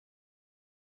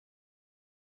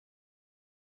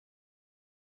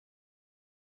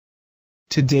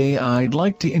Today I'd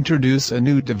like to introduce a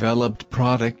new developed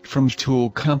product from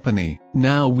XTOOL company.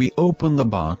 Now we open the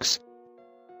box.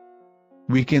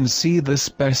 We can see the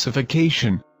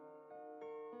specification,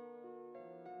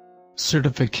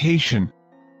 certification,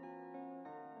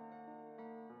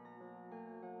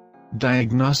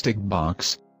 diagnostic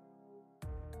box,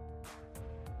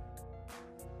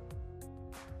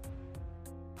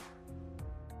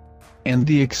 and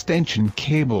the extension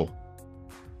cable.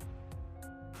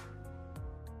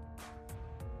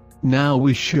 Now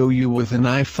we show you with an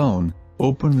iPhone.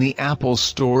 Open the Apple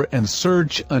Store and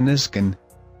search Anyscan.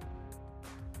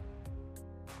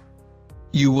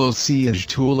 You will see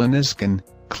XTOOL Anyscan.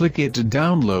 Click it to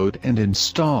download and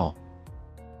install.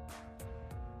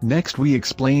 Next we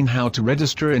explain how to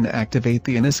register and activate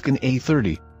the Anyscan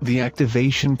A30. The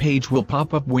activation page will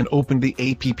pop up when open the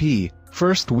app.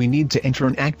 First we need to enter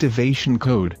an activation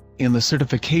code. In the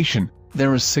certification,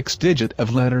 there is 6 digits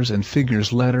of letters and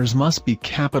figures. Letters must be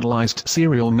capitalized.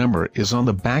 Serial number is on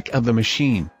the back of the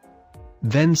machine.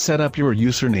 Then set up your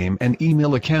username and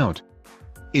email account.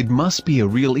 It must be a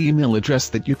real email address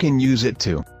that you can use it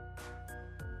to.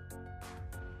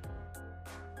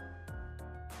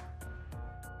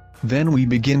 Then we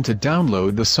begin to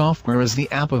download the software, as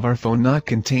the app of our phone not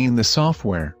contain the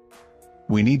software.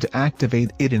 We need to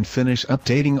activate it and finish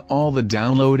updating all the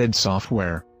downloaded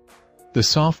software. The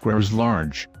software is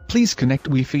large. Please connect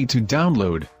Wi-Fi to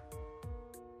download.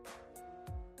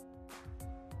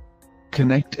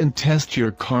 Connect and test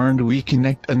your car, and we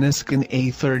connect Anyscan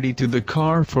A30 to the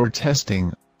car for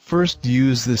testing. First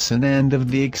use the SIN end of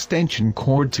the extension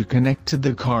cord to connect to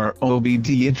the car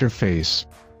OBD interface.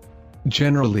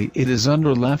 Generally it is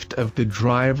under left of the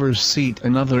driver's seat.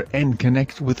 Another end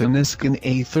connect with Anyscan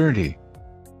A30.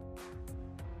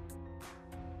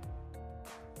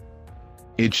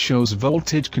 It shows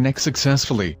voltage connect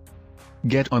successfully.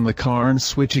 Get on the car and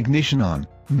switch ignition on.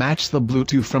 Match the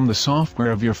Bluetooth from the software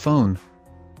of your phone.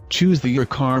 Choose your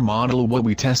car model. What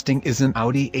we testing is an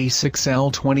Audi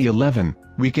A6L 2011.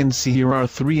 We can see here are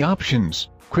 3 options: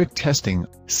 quick testing,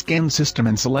 scan system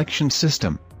and selection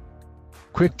system.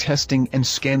 Quick testing and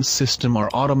scan system are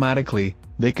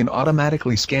they can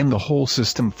automatically scan the whole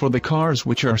system for the cars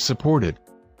which are supported.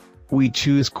 We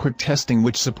choose quick testing,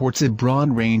 which supports a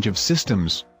broad range of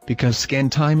systems. Because scan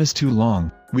time is too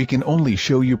long, we can only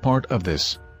show you part of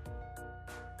this.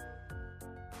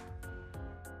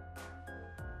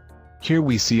 Here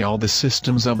we see all the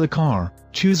systems of the car.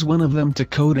 Choose one of them to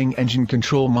coding engine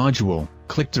control module.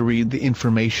 Click to read the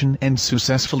information and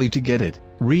successfully to get it.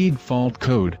 Read fault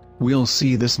code. We'll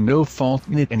see this no fault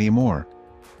in it anymore.